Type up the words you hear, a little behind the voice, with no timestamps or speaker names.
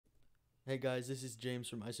Hey guys, this is James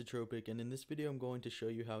from Isotropic, and in this video I'm going to show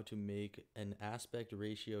you how to make an aspect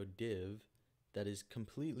ratio div that is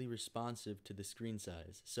completely responsive to the screen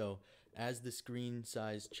size. So as the screen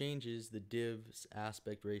size changes, the div's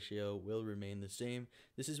aspect ratio will remain the same.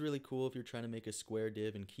 This is really cool if you're trying to make a square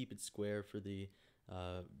div and keep it square for the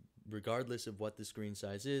uh, regardless of what the screen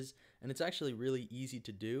size is. And it's actually really easy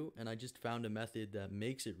to do, and I just found a method that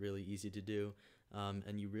makes it really easy to do,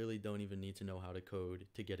 and you really don't even need to know how to code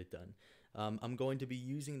to get it done. I'm going to be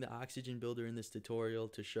using the Oxygen Builder in this tutorial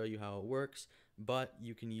to show you how it works, but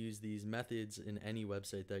you can use these methods in any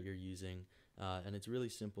website that you're using, and it's really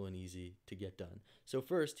simple and easy to get done. So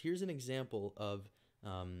first, here's an example of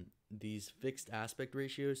these fixed aspect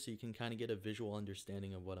ratios so you can kind of get a visual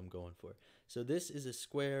understanding of what I'm going for. So this is a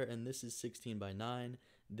square and this is 16 by 9.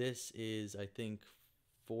 This is, I think,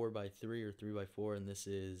 4 by 3 or 3 by 4, and this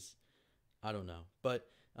is, I don't know. But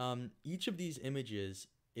each of these images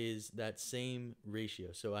is that same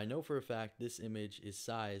ratio. So I know for a fact this image is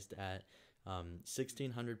sized at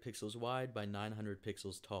 1600 pixels wide by 900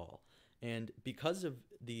 pixels tall. And because of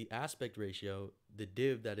the aspect ratio, the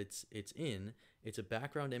div that it's in, it's a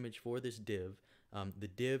background image for this div. The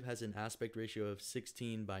div has an aspect ratio of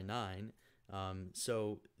 16 by 9.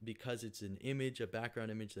 So because it's an image, a background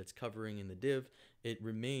image that's covering in the div, it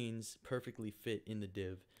remains perfectly fit in the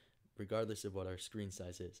div regardless of what our screen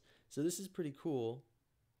size is. So this is pretty cool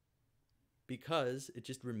because it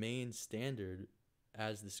just remains standard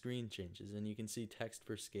as the screen changes. And you can see text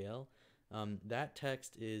for scale. That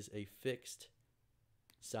text is a fixed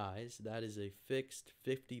size. That is a fixed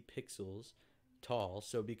 50 pixels tall.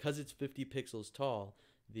 So because it's 50 pixels tall,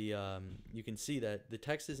 you can see that the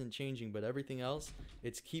text isn't changing, but everything else,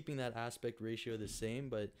 it's keeping that aspect ratio the same,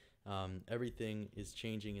 but everything is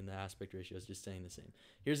changing in the aspect ratio is just staying the same.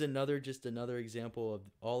 Here's just another example of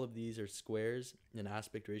all of these are squares, an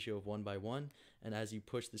aspect ratio of 1 by 1, and as you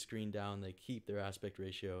push the screen down, they keep their aspect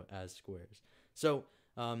ratio as squares. So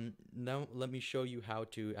now let me show you how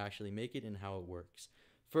to actually make it and how it works.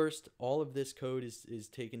 First, all of this code is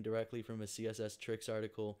taken directly from a CSS Tricks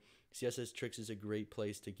article. CSS Tricks is a great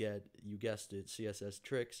place to get, you guessed it, CSS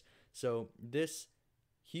Tricks. So this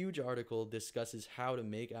huge article discusses how to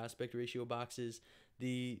make aspect ratio boxes.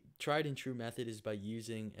 The tried and true method is by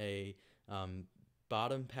using a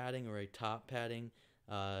bottom padding or a top padding,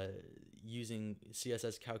 using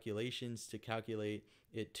CSS calculations to calculate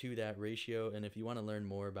it to that ratio. And if you want to learn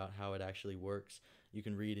more about how it actually works, you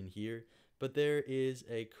can read in here. But there is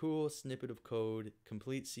a cool snippet of code,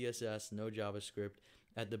 complete CSS, no JavaScript,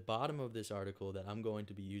 at the bottom of this article that I'm going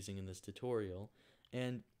to be using in this tutorial.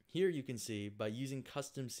 And here you can see by using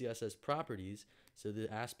custom CSS properties, so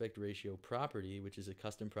the aspect ratio property, which is a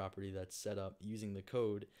custom property that's set up using the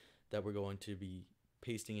code that we're going to be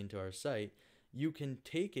pasting into our site, you can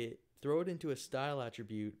take it, throw it into a style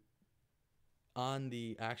attribute on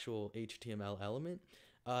the actual HTML element,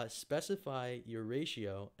 specify your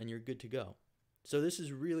ratio, and you're good to go. So this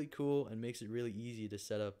is really cool and makes it really easy to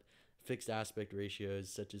set up fixed aspect ratios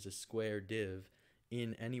such as a square div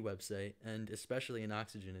in any website, and especially in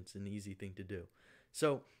Oxygen, it's an easy thing to do.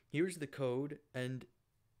 So here's the code, and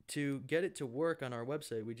to get it to work on our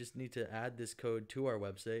website, we just need to add this code to our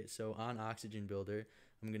website. So on Oxygen Builder,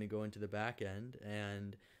 I'm going to go into the back end,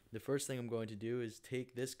 and the first thing I'm going to do is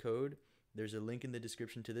take this code. There's a link in the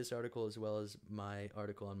description to this article as well as my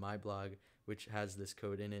article on my blog, which has this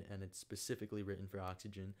code in it, and it's specifically written for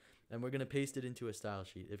Oxygen. And we're going to paste it into a style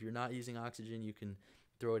sheet. If you're not using Oxygen, you can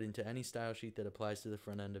throw it into any style sheet that applies to the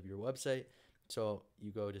front end of your website. So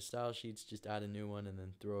you go to style sheets, just add a new one, and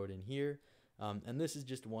then throw it in here. And this is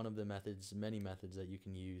just one of the methods, many methods that you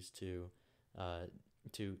can use to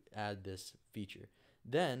add this feature.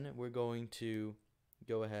 Then we're going to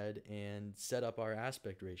go ahead and set up our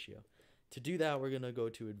aspect ratio. To do that, we're going to go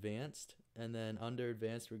to Advanced, and then under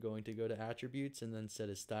Advanced, we're going to go to Attributes and then set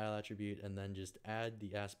a style attribute and then just add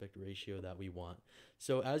the aspect ratio that we want.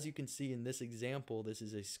 So as you can see in this example, this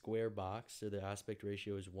is a square box, so the aspect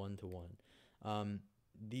ratio is 1 to 1.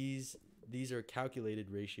 These are calculated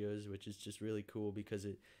ratios, which is just really cool because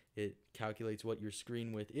it calculates what your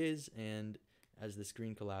screen width is, and as the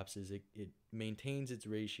screen collapses, it maintains its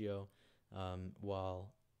ratio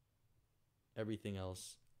while everything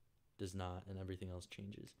else does not, and everything else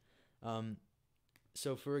changes.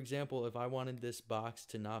 So for example, if I wanted this box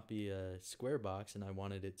to not be a square box and I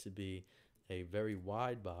wanted it to be a very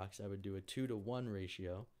wide box, I would do a 2 to 1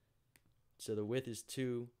 ratio. So the width is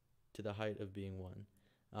 2 to the height of being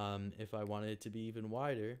 1. If I wanted it to be even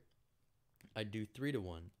wider, I'd do 3 to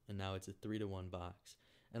 1, and now it's a 3 to 1 box.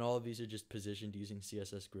 And all of these are just positioned using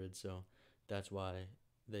CSS grid, so that's why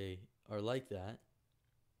they are like that.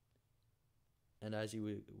 and as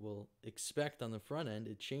you will expect on the front end,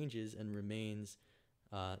 it changes and remains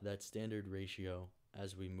that standard ratio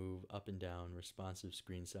as we move up and down responsive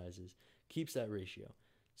screen sizes. Keeps that ratio.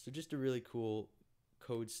 So just a really cool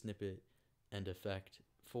code snippet and effect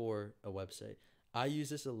for a website. I use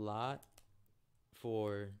this a lot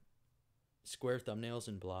for square thumbnails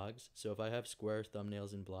and blogs. So if I have square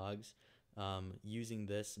thumbnails and blogs, using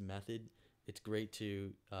this method, it's great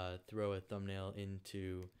to throw a thumbnail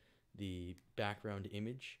into the background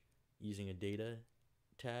image using a data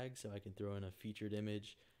tag. So I can throw in a featured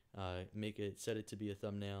image, set it to be a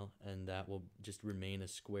thumbnail, and that will just remain a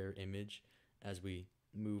square image as we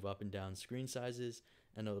move up and down screen sizes,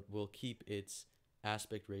 and it will keep its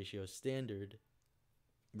aspect ratio standard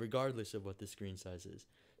regardless of what the screen size is.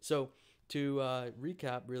 So to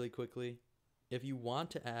recap really quickly, if you want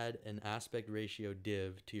to add an aspect ratio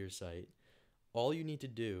div to your site, all you need to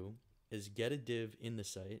do is get a div in the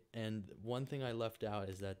site. And one thing I left out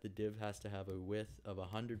is that the div has to have a width of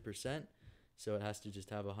 100%. So it has to just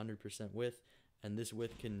have 100% width. And this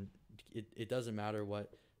width it doesn't matter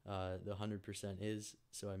what the 100% is.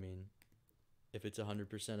 So I mean, if it's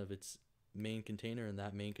 100% of its main container and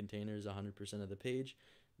that main container is 100% of the page,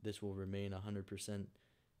 this will remain 100%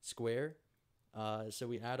 square. So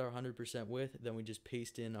we add our 100% width, then we just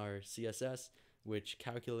paste in our CSS, which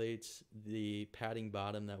calculates the padding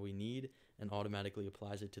bottom that we need and automatically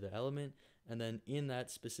applies it to the element. And then in that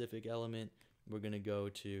specific element, we're going to go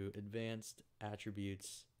to advanced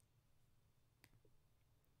attributes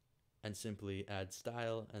and simply add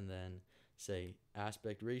style and then say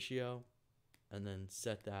aspect ratio, and then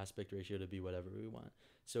set the aspect ratio to be whatever we want.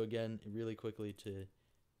 So again, really quickly to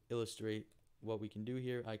illustrate what we can do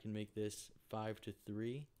here, I can make this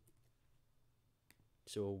 5:3.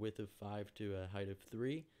 So a width of 5 to a height of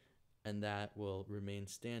 3, and that will remain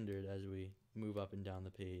standard as we move up and down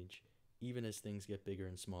the page. Even as things get bigger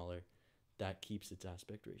and smaller, that keeps its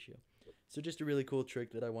aspect ratio. So just a really cool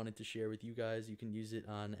trick that I wanted to share with you guys. You can use it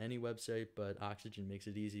on any website, but Oxygen makes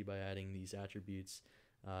it easy by adding these attributes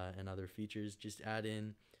and other features. Just add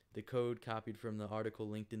in the code copied from the article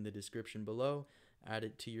linked in the description below, add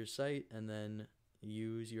it to your site, and then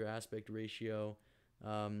use your aspect ratio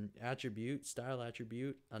style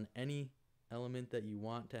attribute on any element that you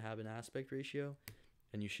want to have an aspect ratio,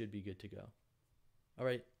 and you should be good to go. All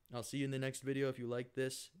right, I'll see you in the next video. If you like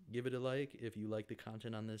this, give it a like. If you like the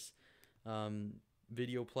content on this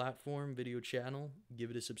video channel,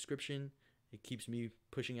 give it a subscription. It keeps me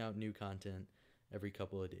pushing out new content every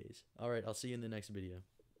couple of days. All right, I'll see you in the next video.